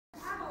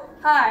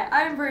Hi,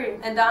 I'm Bri.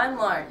 And I'm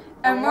Lauren.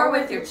 And we're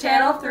with your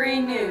Channel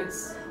 3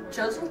 News.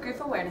 Children's Grief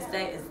Awareness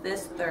Day is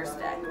this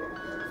Thursday.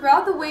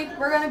 Throughout the week,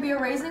 we're going to be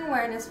raising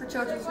awareness for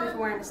Children's Grief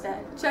Awareness Day.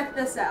 Check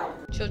this out.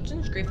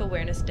 Children's Grief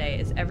Awareness Day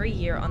is every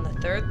year on the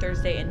third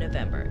Thursday in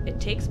November.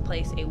 It takes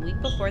place a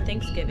week before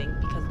Thanksgiving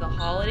because the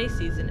holiday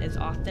season is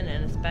often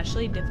an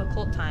especially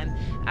difficult time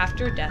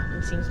after a death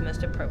and seems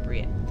most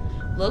appropriate.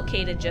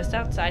 Located just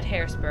outside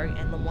Harrisburg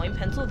and Lemoyne,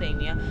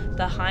 Pennsylvania,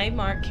 the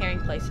Highmark Caring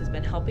Place has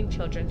been helping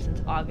children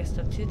since August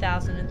of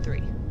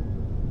 2003.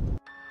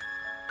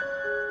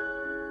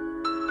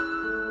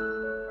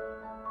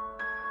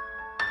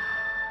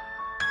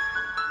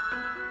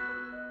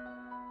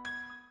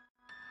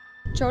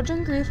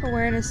 Children's Grief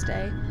Awareness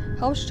Day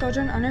helps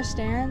children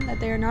understand that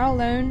they are not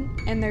alone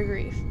in their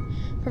grief,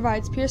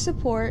 provides peer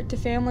support to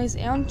families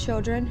and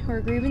children who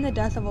are grieving the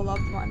death of a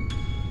loved one.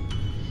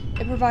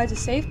 It provides a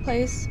safe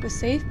place with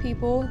safe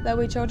people that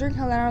we children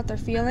can let out their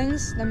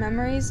feelings, their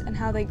memories, and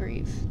how they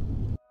grieve.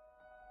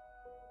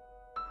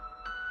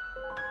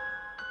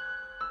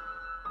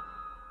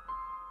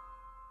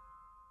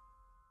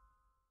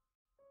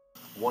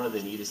 One of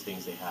the neatest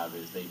things they have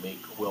is they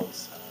make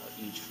quilts.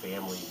 Each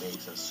family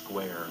makes a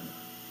square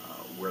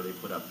where they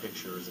put up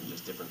pictures and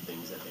just different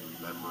things that they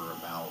remember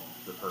about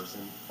the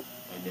person.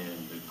 And then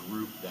the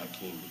group that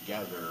came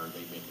together,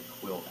 they make a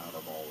quilt out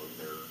of all of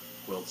their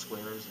quilt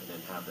squares and then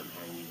have them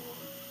hanging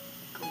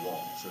on the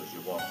wall. So as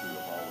you walk through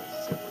the hallways,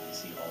 it's simple to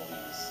see all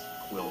these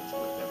quilts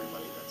with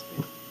everybody that's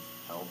been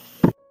helped.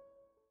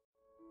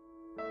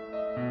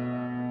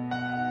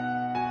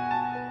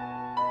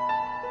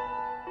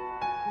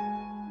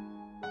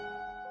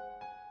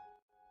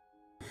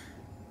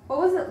 What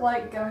was it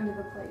like going to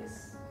the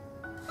place?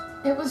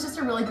 It was just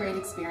a really great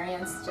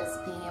experience,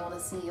 just being able to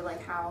see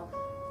like how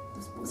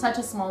such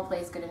a small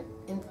place could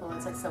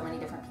influence like so many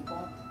different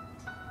people.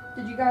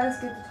 Did you guys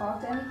get to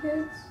talk to any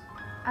kids?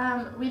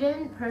 We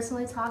didn't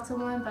personally talk to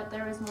one, but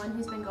there was one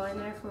who's been going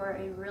there for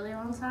a really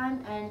long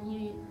time, and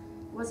he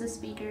was a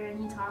speaker and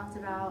he talked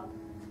about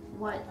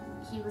what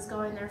he was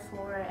going there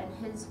for and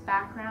his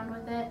background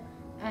with it,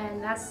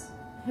 and that's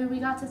who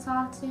we got to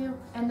talk to.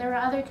 And there were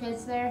other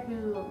kids there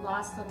who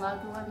lost a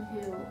loved one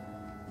who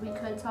we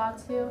could talk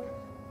to,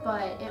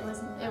 but it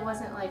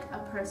wasn't like a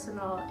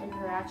personal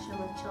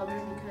interaction with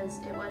children because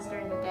it was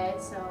during the day,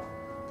 so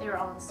they were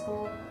all in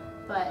school.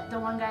 But the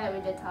one guy that we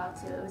did talk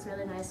to, it was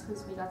really nice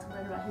because we got to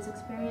learn about his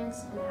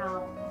experience and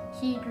how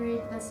he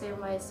grieved the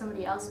same way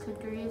somebody else could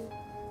grieve.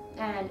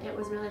 And it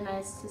was really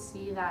nice to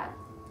see that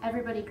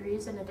everybody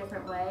grieves in a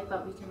different way,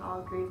 but we can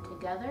all grieve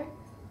together.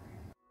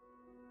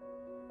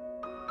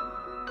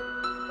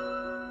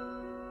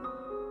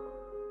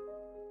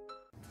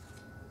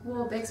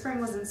 Well, Big Spring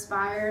was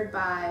inspired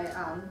by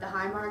the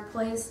Highmark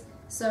place,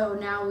 so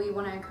now we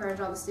want to encourage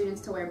all the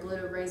students to wear blue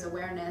to raise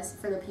awareness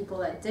for the people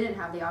that didn't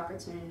have the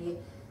opportunity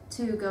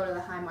to go to the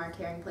Highmark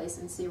Caring Place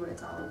and see what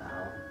it's all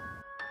about.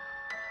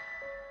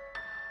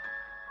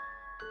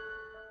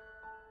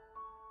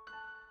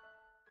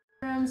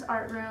 Rooms,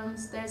 art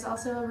rooms. There's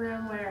also a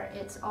room where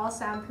it's all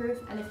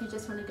soundproof, and if you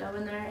just want to go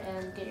in there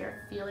and get your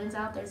feelings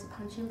out, there's a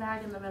punching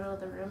bag in the middle of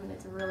the room, and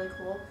it's really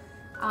cool.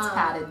 It's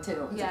padded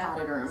too. It's a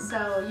padded room.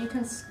 So you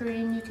can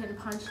scream, you can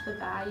punch the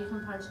bag, you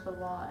can punch the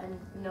wall, and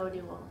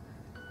nobody will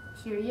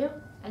hear you.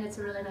 And it's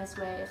a really nice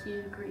way, if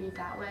you grieve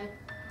that way,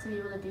 to be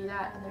able to do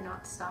that and they're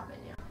not stopping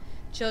you.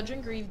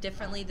 Children grieve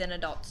differently than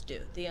adults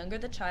do. The younger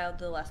the child,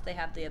 the less they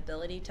have the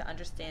ability to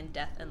understand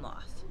death and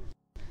loss.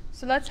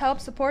 So let's help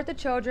support the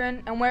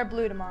children and wear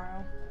blue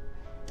tomorrow.